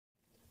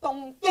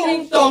dong,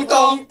 ding dong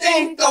dong,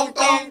 ding dong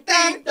dong,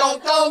 ding dong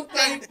dong,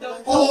 ding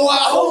dong. Hua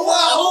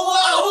hua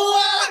hua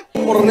hua.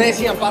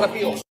 Ornesian para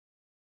Dios.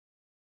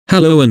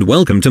 Hello and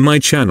welcome to my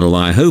channel.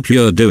 I hope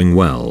you're doing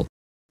well.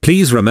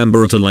 Please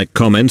remember to like,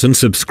 comment and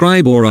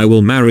subscribe or I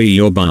will marry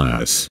your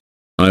bias.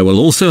 I will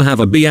also have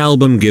a B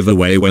album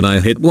giveaway when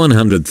I hit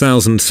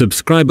 100,000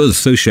 subscribers,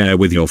 so share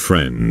with your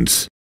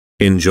friends.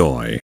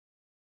 Enjoy.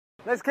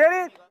 Let's get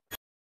it!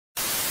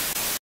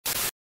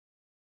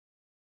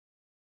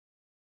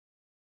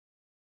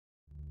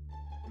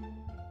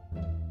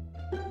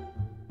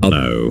 Oh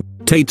no,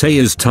 Tay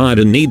is tired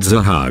and needs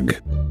a hug.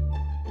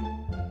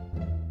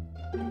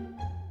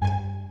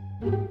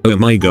 Oh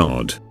my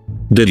god.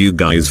 Did you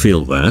guys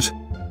feel that?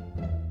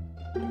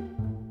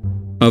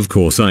 Of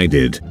course I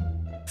did.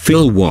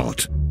 Feel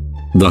what?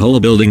 The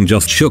whole building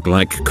just shook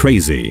like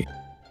crazy.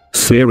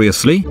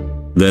 Seriously?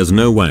 There's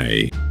no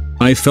way.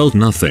 I felt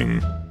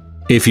nothing.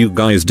 If you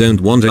guys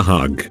don't want a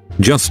hug,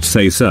 just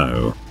say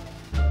so.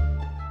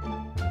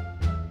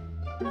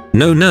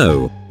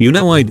 No, you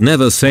know I'd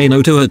never say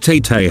no to a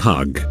Tay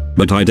hug,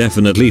 but I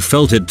definitely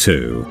felt it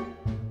too.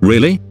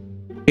 Really?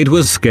 It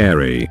was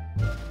scary.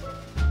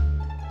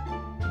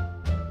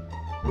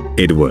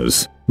 It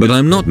was, but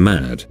I'm not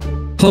mad.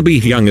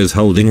 Taehyung is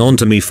holding on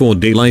to me for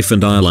dear life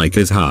and I like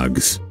his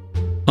hugs.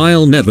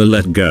 I'll never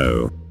let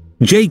go.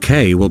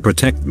 JK will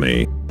protect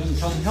me.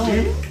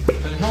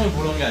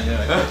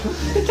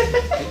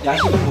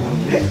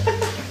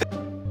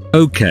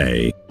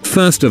 Okay,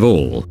 first of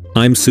all,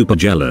 I'm super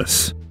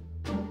jealous.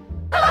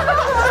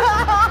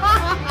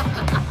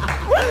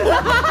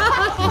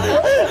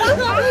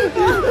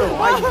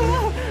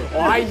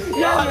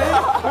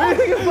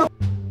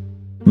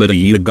 But are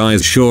you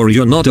guys sure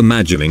you're not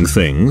imagining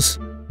things?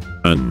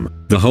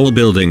 The whole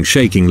building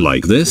shaking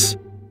like this?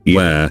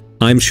 Yeah,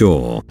 I'm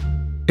sure.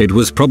 It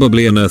was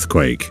probably an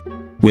earthquake.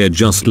 We're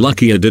just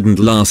lucky it didn't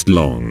last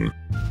long.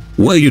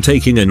 Were you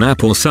taking a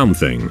nap or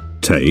something,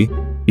 Tay?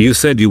 You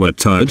said you were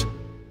tired?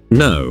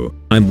 No,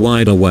 I'm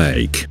wide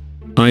awake.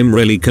 I'm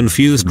really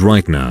confused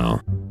right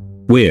now.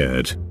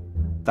 Weird.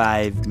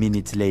 5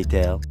 minutes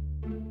later.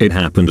 It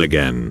happened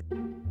again.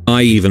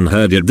 I even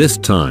heard it this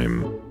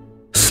time.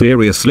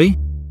 Seriously?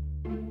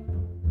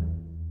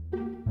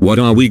 What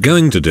are we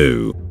going to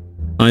do?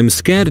 I'm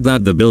scared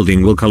that the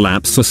building will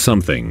collapse or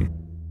something.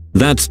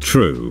 That's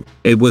true,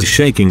 it was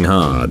shaking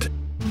hard.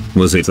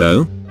 Was it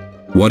though?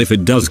 What if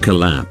it does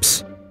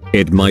collapse?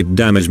 It might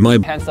damage my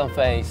Handsome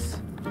face.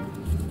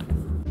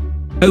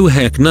 Oh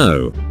heck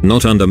no,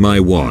 not under my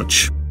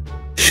watch.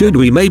 Should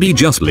we maybe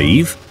just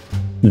leave?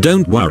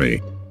 Don't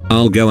worry.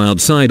 I'll go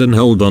outside and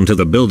hold on to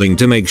the building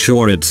to make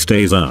sure it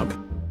stays up.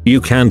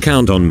 You can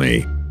count on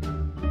me.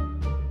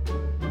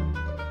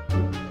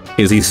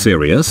 Is he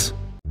serious?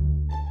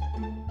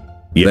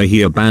 Yeah,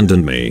 he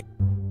abandoned me.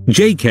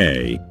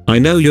 JK, I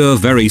know you're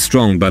very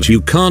strong but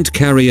you can't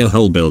carry a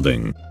whole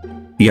building.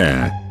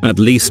 Yeah, at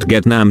least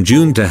get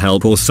Namjoon to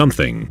help or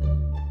something.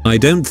 I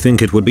don't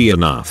think it would be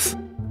enough.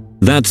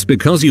 That's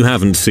because you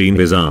haven't seen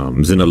his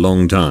arms in a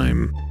long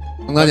time.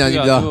 장난이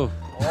아닙니다.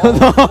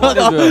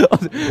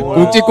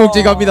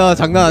 굵직굵직합니다.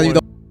 장난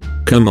아닙니다.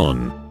 Come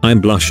on, I'm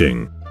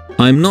blushing.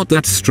 I'm not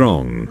that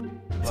strong.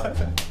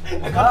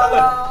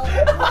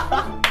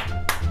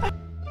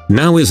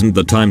 Now isn't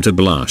the time to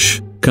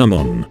blush. Come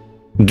on.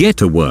 Get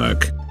to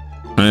work.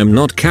 I am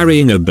not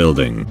carrying a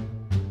building.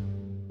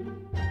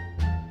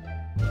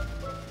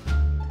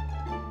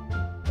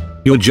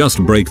 You'll just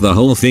break the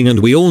whole thing and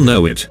we all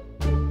know it.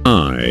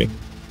 Oh,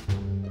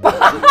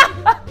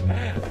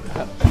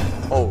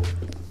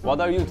 what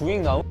are you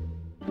doing now?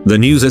 The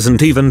news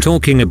isn't even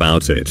talking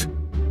about it.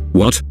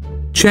 What?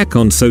 Check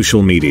on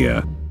social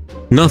media.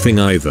 Nothing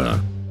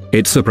either.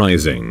 It's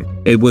surprising.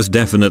 It was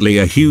definitely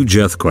a huge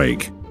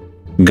earthquake.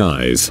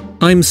 Guys,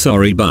 I'm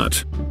sorry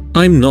but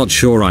I'm not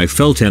sure I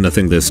felt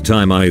anything this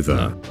time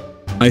either.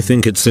 I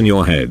think it's in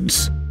your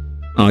heads.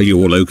 Are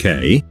you all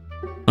okay?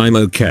 I'm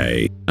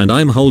okay, and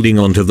I'm holding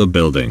on to the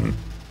building.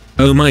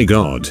 Oh my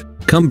god,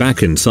 come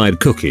back inside,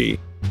 Cookie.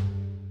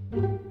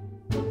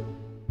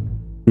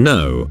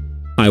 No.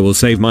 I will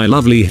save my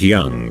lovely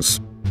Hyungs.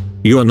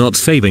 You're not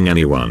saving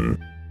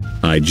anyone.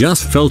 I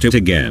just felt it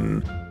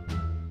again.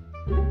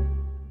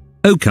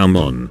 Oh come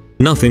on,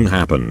 nothing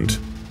happened.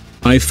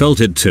 I felt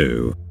it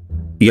too.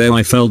 Yeah,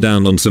 I fell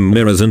down on some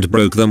mirrors and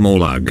broke them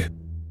all. Ugh.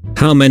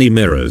 How many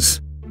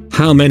mirrors?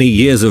 How many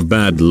years of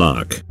bad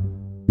luck?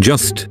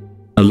 Just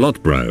a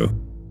lot, bro.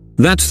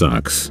 That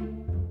sucks.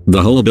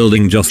 The whole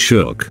building just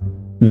shook.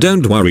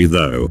 Don't worry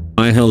though,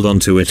 I held on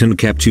to it and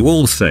kept you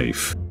all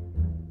safe.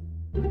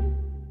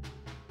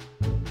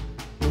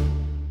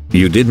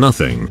 You did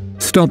nothing.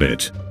 Stop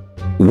it.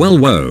 Well,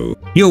 whoa,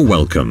 you're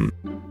welcome.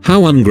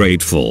 How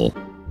ungrateful.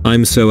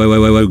 I'm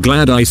so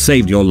glad I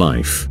saved your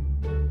life.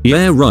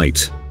 Yeah, right.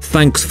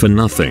 Thanks for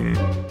nothing.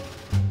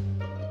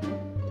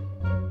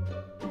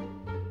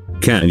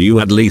 Can you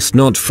at least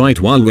not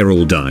fight while we're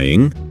all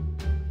dying?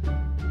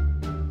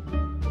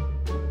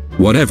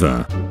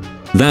 Whatever.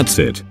 That's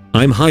it.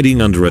 I'm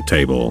hiding under a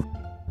table.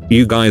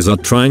 You guys are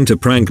trying to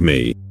prank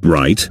me,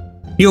 right?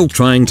 You're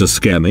trying to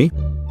scare me?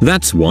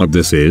 That's what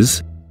this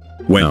is?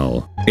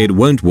 Well, it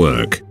won't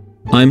work.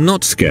 I'm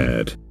not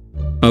scared.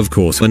 Of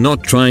course we're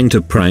not trying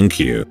to prank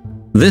you.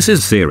 This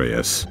is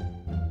serious.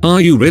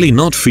 Are you really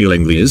not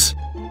feeling these?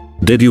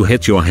 Did you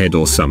hit your head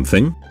or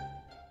something?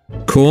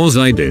 'Cause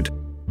I did.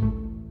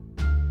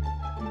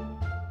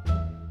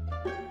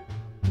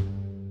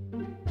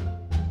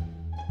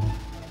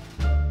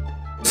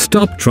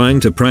 Stop trying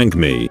to prank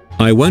me,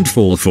 I won't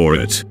fall for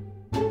it.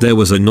 There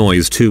was a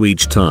noise too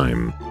each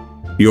time.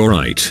 You're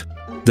right.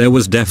 There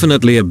was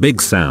definitely a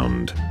big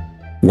sound.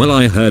 Well,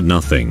 I heard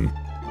nothing.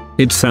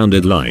 It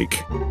sounded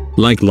like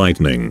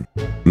lightning.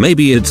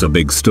 Maybe it's a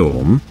big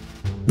storm?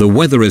 The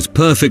weather is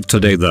perfect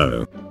today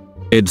though.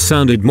 It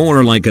sounded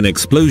more like an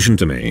explosion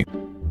to me.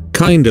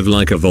 Kind of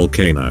like a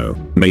volcano,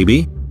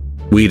 maybe?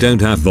 We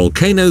don't have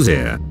volcanoes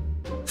here.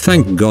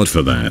 Thank God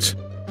for that.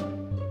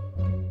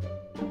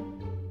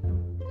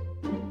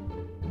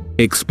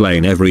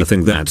 Explain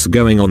everything that's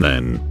going on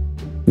then.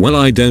 Well,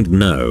 I don't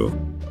know.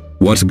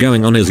 What's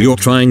going on is you're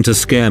trying to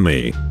scare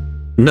me.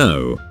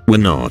 No, we're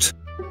not.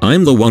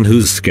 I'm the one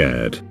who's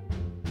scared.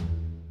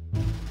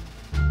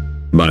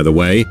 By the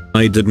way,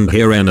 I didn't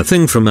hear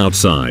anything from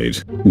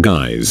outside,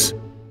 guys.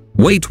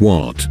 Wait,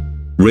 what?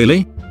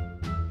 Really?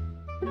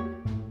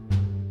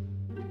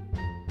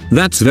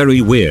 That's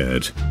very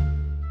weird.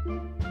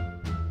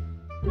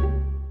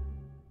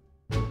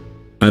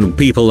 And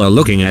people are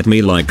looking at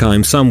me like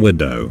I'm some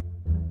weirdo.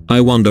 I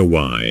wonder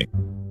why.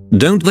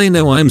 Don't they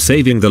know I'm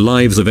saving the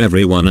lives of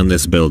everyone in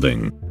this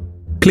building?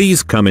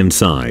 Please come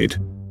inside.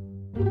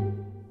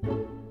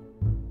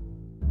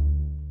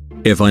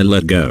 If I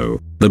let go,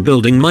 the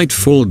building might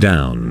fall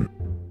down.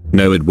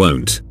 No, it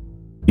won't.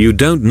 You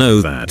don't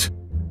know that.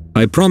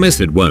 I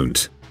promise it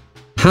won't.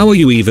 How are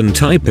you even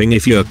typing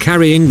if you're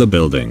carrying the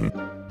building?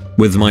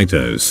 With my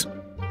toes.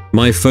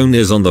 My phone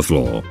is on the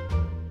floor.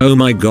 Oh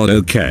my god,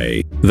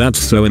 okay, that's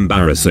so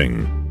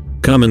embarrassing.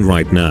 Come in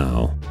right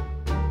now.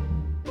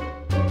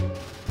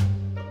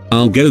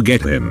 I'll go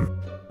get him.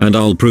 And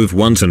I'll prove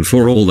once and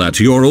for all that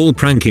you're all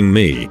pranking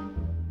me.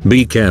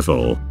 Be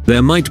careful,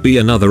 there might be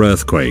another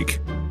earthquake.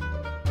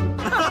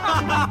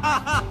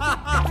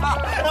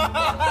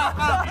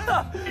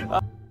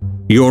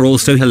 You're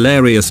also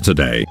hilarious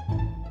today.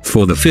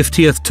 For the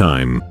 50th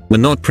time, we're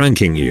not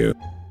pranking you.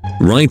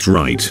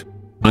 Right.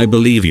 I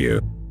believe you.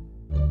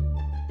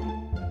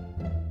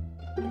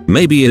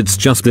 Maybe it's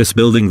just this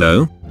building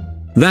though?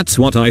 That's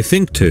what I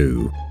think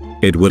too.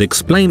 It would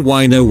explain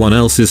why no one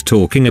else is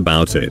talking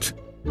about it.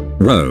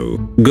 Bro,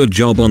 good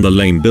job on the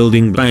lame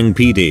building bang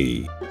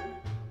PD.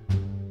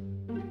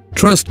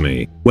 Trust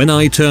me, when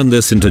I turn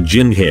this into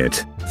Jin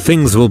hit,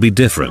 things will be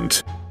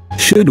different.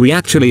 Should we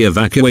actually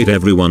evacuate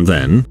everyone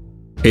then?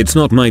 It's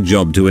not my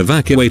job to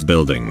evacuate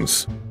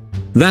buildings.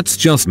 That's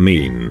just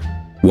mean.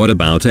 What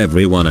about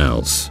everyone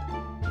else?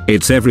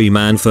 It's every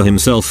man for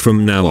himself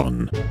from now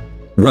on.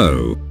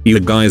 Bro, you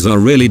guys are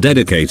really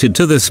dedicated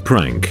to this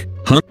prank,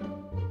 huh?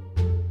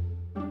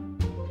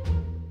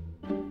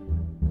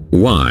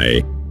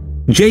 Why?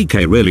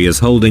 JK really is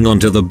holding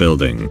onto the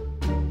building.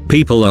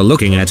 People are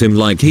looking at him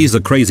like he's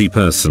a crazy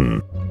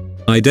person.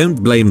 I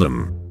don't blame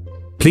them.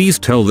 Please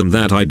tell them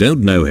that I don't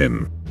know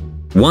him.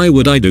 Why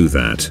would I do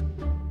that?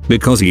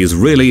 Because he is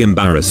really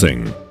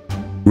embarrassing.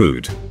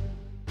 Rude.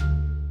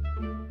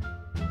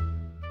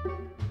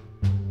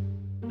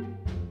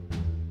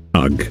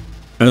 Ugh.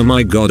 Oh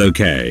my god,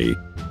 okay.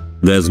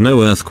 There's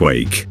no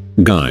earthquake,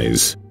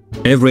 guys.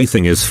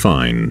 Everything is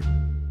fine.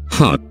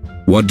 Huh?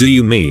 What do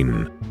you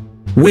mean?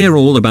 We're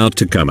all about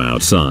to come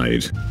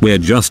outside. We're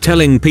just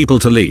telling people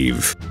to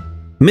leave.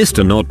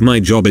 Mr. Not My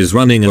Job is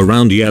running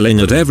around yelling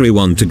at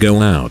everyone to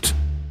go out.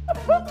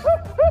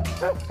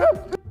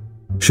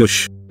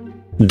 Shush.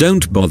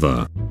 Don't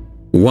bother.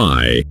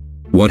 Why?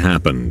 What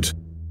happened?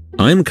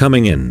 I'm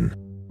coming in.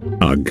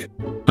 Ugh.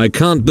 I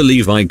can't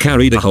believe I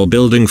carried a whole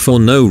building for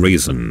no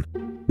reason.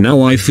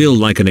 Now I feel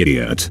like an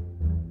idiot.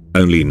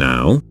 Only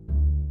now?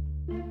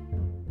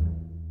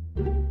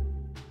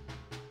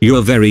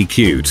 You're very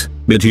cute,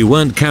 but you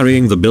weren't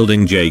carrying the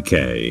building,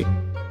 JK.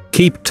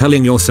 Keep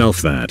telling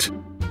yourself that.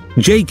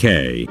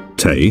 JK,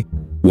 Tay?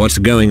 What's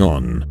going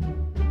on?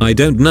 I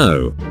don't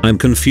know, I'm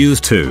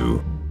confused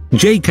too.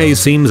 JK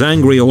seems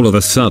angry all of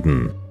a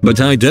sudden,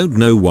 but I don't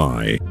know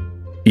why.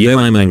 Yo,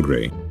 I'm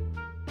angry.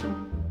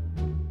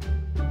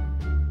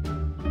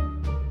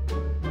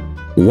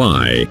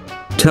 Why?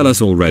 Tell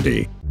us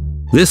already.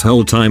 This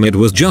whole time it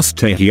was just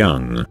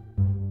Taehyung.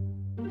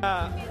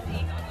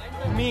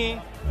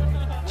 Me.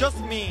 Just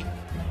me.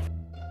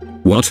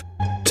 What?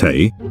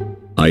 Tae?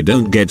 I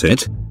don't get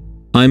it.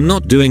 I'm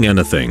not doing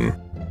anything.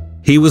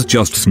 He was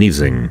just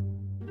sneezing.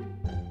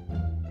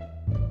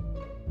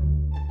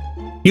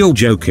 You're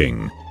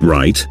joking,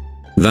 right?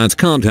 That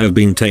can't have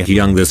been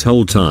Taehyung this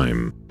whole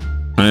time.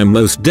 I am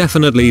most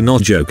definitely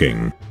not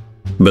joking.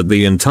 But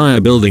the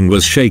entire building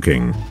was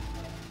shaking.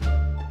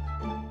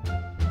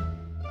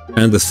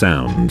 And the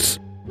sounds.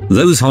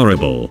 Those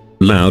horrible,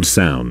 loud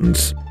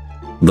sounds.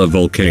 The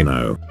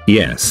volcano,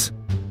 yes.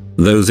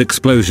 Those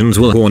explosions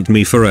will haunt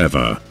me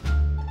forever.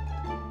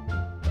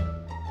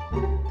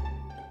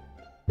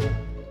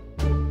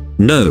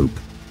 Nope.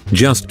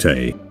 Just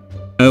Tay.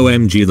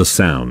 OMG the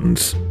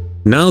sounds.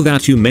 Now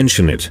that you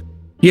mention it.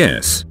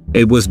 Yes,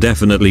 it was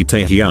definitely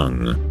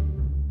Taehyung.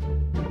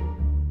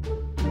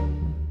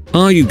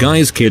 Are you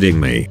guys kidding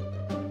me?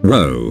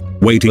 Bro,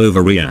 way to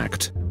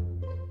overreact.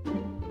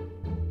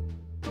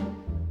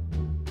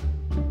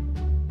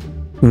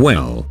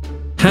 Well,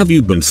 have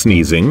you been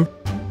sneezing?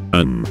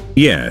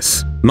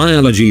 Yes, my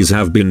allergies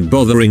have been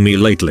bothering me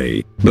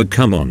lately, but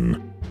come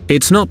on.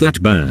 It's not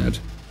that bad.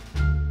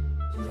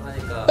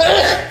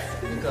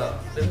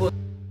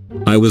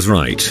 I was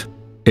right.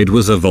 It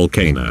was a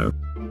volcano.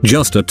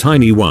 Just a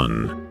tiny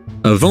one.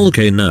 A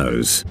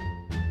volcanoes.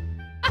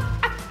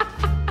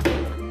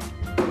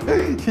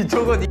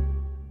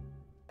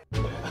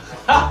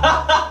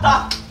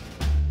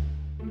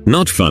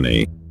 Not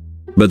funny.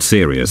 But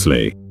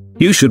seriously.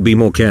 You should be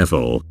more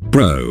careful,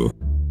 bro.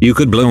 You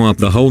could blow up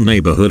the whole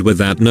neighborhood with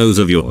that nose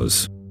of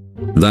yours.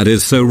 That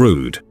is so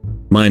rude.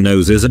 My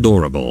nose is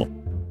adorable.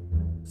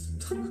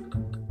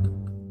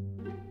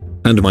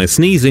 And my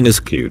sneezing is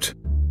cute.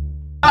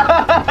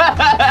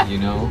 You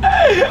know?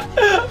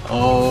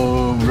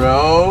 Oh,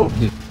 bro.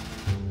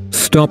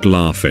 Stop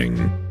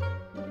laughing.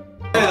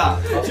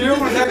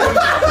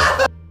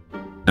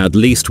 At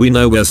least we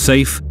know we're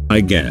safe,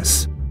 I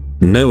guess.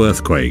 No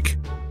earthquake.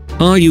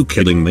 Are you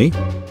kidding me?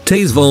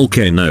 Tae's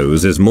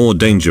volcanoes is more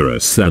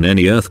dangerous than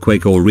any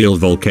earthquake or real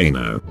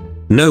volcano.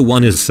 No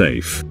one is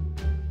safe.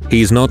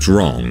 He's not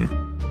wrong.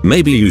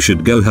 Maybe you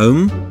should go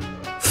home?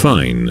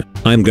 Fine,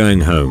 I'm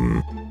going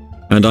home.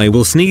 And I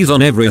will sneeze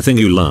on everything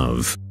you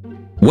love.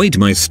 Wait,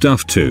 my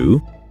stuff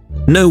too?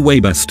 No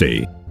way,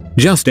 bestie.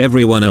 Just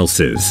everyone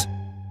else's.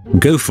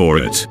 Go for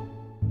it.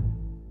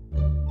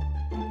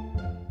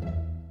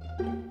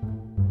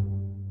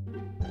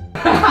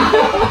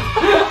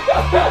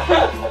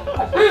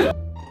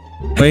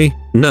 Hey,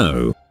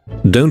 no.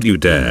 Don't you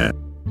dare.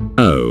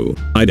 Oh,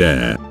 I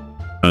dare.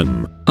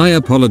 I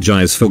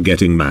apologize for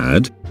getting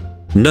mad.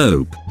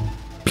 Nope.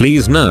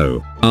 Please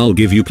no, I'll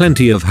give you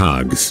plenty of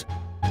hugs.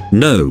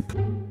 Nope.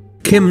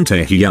 Kim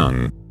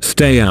Taehyung,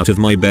 stay out of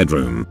my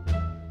bedroom.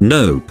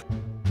 Nope.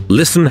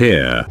 Listen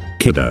here,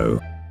 kiddo.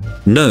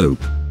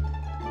 Nope.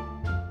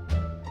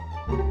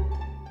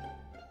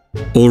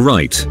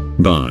 Alright,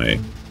 bye.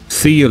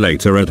 See you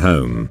later at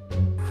home.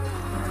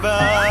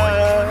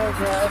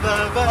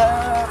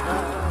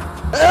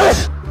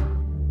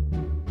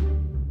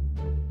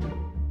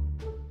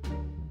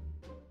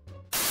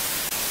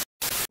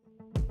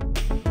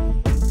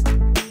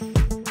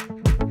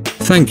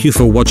 Thank you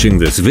for watching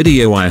this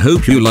video. I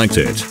hope you liked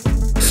it.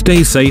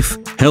 Stay safe,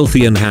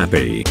 healthy and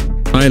happy.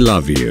 I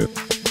love you.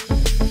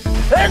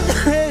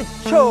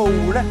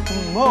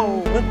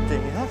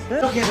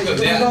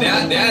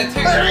 내가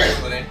태그를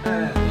보내.